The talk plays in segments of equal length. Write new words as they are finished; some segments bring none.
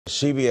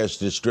CBS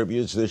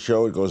distributes this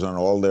show. It goes on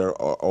all their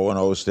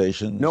O&O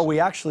stations. No, we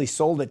actually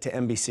sold it to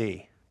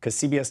NBC because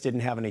CBS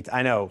didn't have any.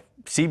 I know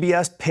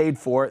CBS paid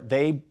for it.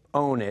 They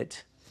own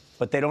it,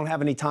 but they don't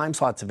have any time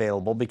slots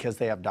available because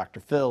they have Dr.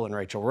 Phil and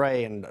Rachel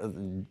Ray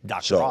and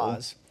Dr.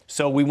 Oz.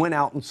 So we went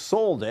out and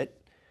sold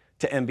it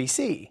to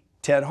NBC.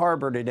 Ted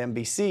Harbert at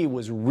NBC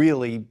was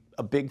really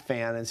a big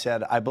fan and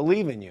said, I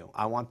believe in you.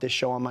 I want this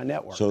show on my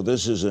network. So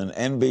this is an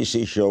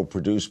NBC show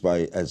produced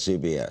at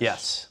CBS.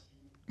 Yes.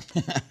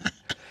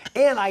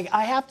 And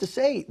I have to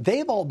say,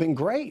 they've all been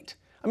great.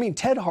 I mean,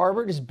 Ted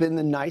Harbert has been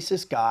the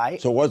nicest guy.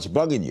 So what's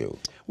bugging you?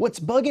 What's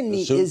bugging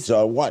me is...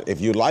 what? If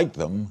you like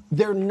them...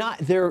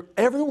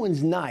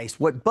 Everyone's nice.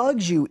 What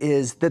bugs you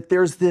is that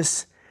there's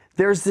this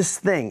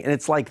thing, and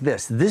it's like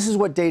this. This is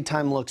what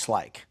daytime looks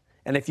like.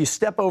 And if you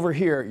step over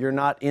here, you're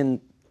not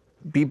in...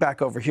 Be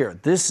back over here.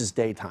 This is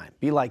daytime.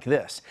 Be like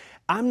this.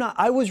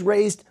 I was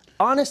raised,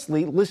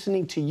 honestly,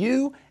 listening to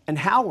you and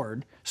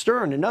Howard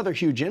Stern, another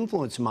huge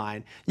influence of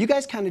mine. You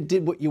guys kind of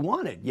did what you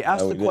wanted. You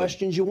asked the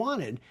questions you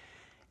wanted.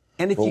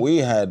 And we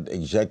had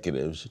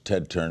executives.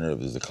 Ted Turner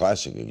is the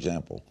classic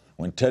example.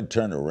 When Ted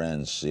Turner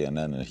ran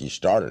CNN and he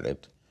started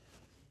it,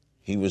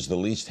 he was the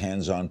least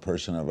hands-on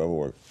person I've ever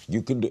worked.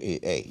 You can do,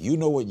 hey, you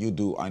know what you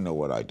do, I know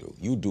what I do.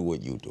 You do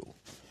what you do.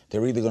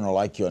 They're either going to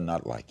like you or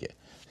not like you.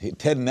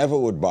 Ted never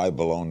would buy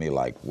baloney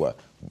like, what,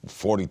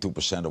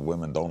 42% of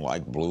women don't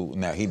like blue?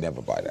 No, he'd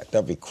never buy that.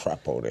 That'd be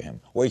crap out of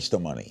him. Waste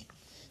of money.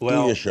 Do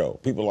your show.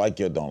 People like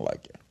you or don't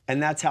like you.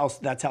 And that's how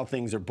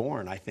things are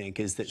born, I think,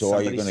 is that So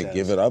are you going to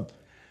give it up?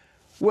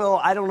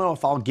 Well, I don't know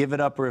if I'll give it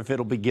up or if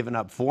it'll be given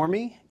up for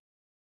me.